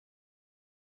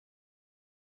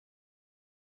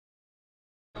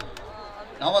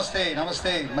नमस्ते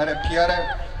नमस्ते मेरे प्यारे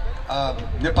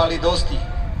नेपाली दोस्ती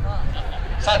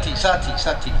साथी साथी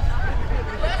साथी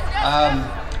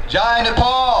जय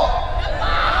नेपाल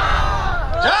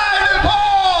जय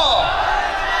नेपाल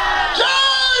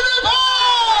जय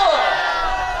नेपाल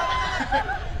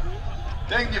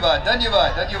धन्यवाद धन्यवाद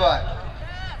धन्यवाद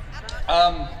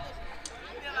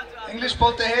English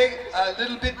bolte hai a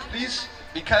little bit please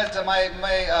because my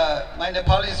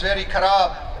Nepali is very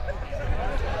kharab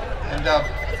and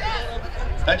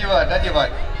dhanyawad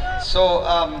dhanyawad. So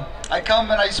I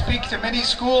come and I speak to many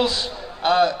schools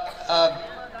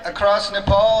across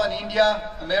Nepal and India,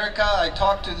 America. I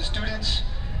talk to the students,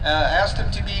 ask them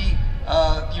to be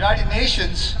United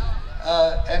Nations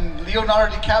and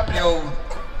Leonardo DiCaprio,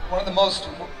 one of the most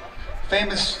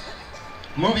famous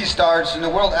movie stars in the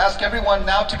world, ask everyone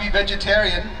now to be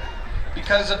vegetarian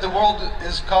because of the world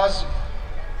is caused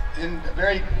in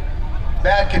very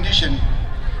bad condition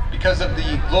because of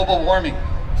the global warming,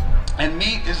 and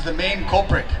meat is the main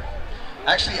culprit.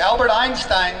 Actually, Albert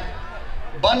Einstein,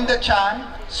 Banda Chan,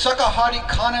 Sakahari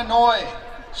Khana Noi,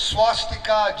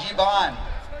 Swastika Jivan,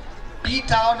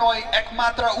 Bitao Noi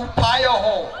Ekmatra Upaya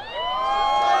Ho.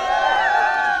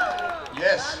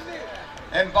 Yes.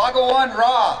 And Bhagawan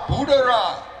Ra, Buddha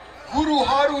Ra, Guru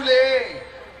Harule,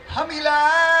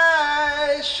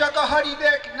 Hamilai, Shakahari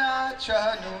Dekna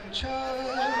Chanuncha,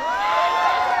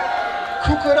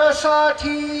 Kukura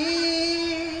Sati,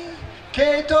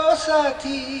 Keto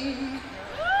Sati,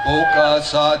 Boka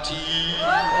Sati,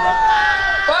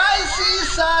 Baisi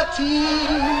Sati,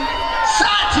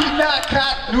 Sati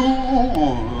Nakat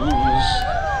News,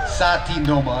 Sati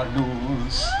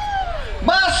Nomanus.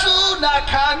 Masu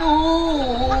nakanu,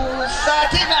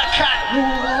 sati nakanu,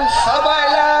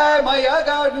 sabailai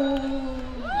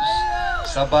mayaganus,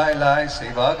 sabailai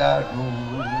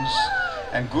sevaganus,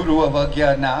 and Guru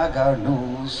Avagya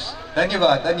Naganus.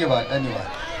 Dhanyavad, dhanyavad, dhanyavad.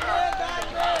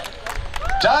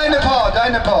 Jai Nepal, Jai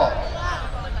Nepal.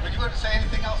 Would you want to say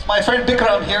anything else? My friend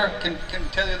Bikram here can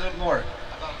tell you a little more.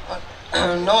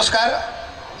 Namaskar,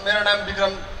 मेरो नाम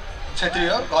विक्रम छेत्री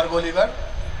हो, घर गोलीघर।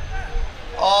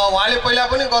 उहाँले पहिला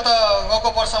पनि गएको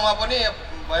वर्षमा पनि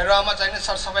भैरवामा चाहिने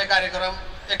सरसफाई कार्यक्रम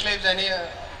एक्लै जाने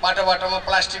बाटोमा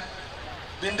प्लास्टिक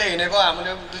बिन्दै हिँडेको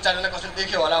हामीले दुई चारजना कसरी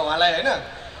देख्यो होला उहाँलाई हैन।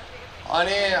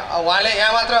 अनि उहाँले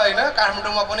यहाँ मात्र हैन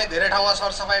काठमाडौँमा पनि धेरै ठाउँमा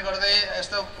सरसफाई गर्दै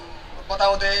यस्तो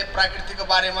बताउँदै प्रकृतिको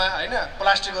बारेमा हैन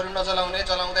प्लास्टिकहरु नजलाउने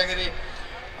चलाउँदाखेरि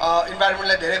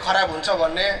इन्भाइरोमेन्टलाई धेरै खराब हुन्छ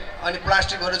भन्ने, अनि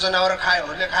प्लास्टिकहरु जनावर खायो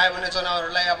भने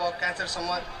जनावरलाई अब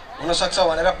क्यान्सरसम्म हुन सक्छ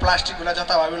भनेर प्लास्टिकलाई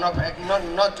जताभावी न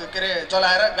के रे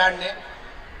जलाएर गाड्ने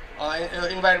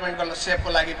इन्भाइरोमेन्टको सेफको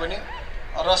लागि पनि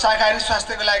र शाकाहारी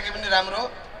स्वास्थ्यको लागि पनि राम्रो,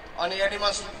 अनि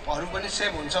एनिमल्सहरु पनि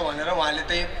सेफ हुन्छ भनेर उहाँले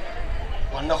त्यही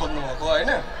भन्न खोज्नु भएको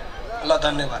हैन। ल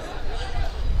धन्यवाद।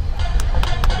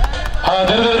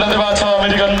 धेरै धेरै धन्यवाद छ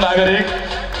अमेरिकन नागरिक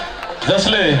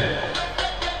जसले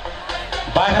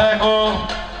बाख्राको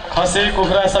खसी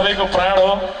कुखुरा सबैको प्राण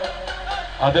हो,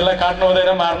 त्यसलाई काट्नु हुँदैन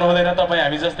मार्नु हुँदैन, तपाईँ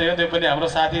हामी जस्तै हो त्यो पनि हाम्रो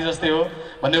साथी जस्तै हो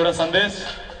भन्ने एउटा सन्देश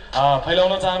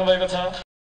फैलाउन चाहनु भएको छ।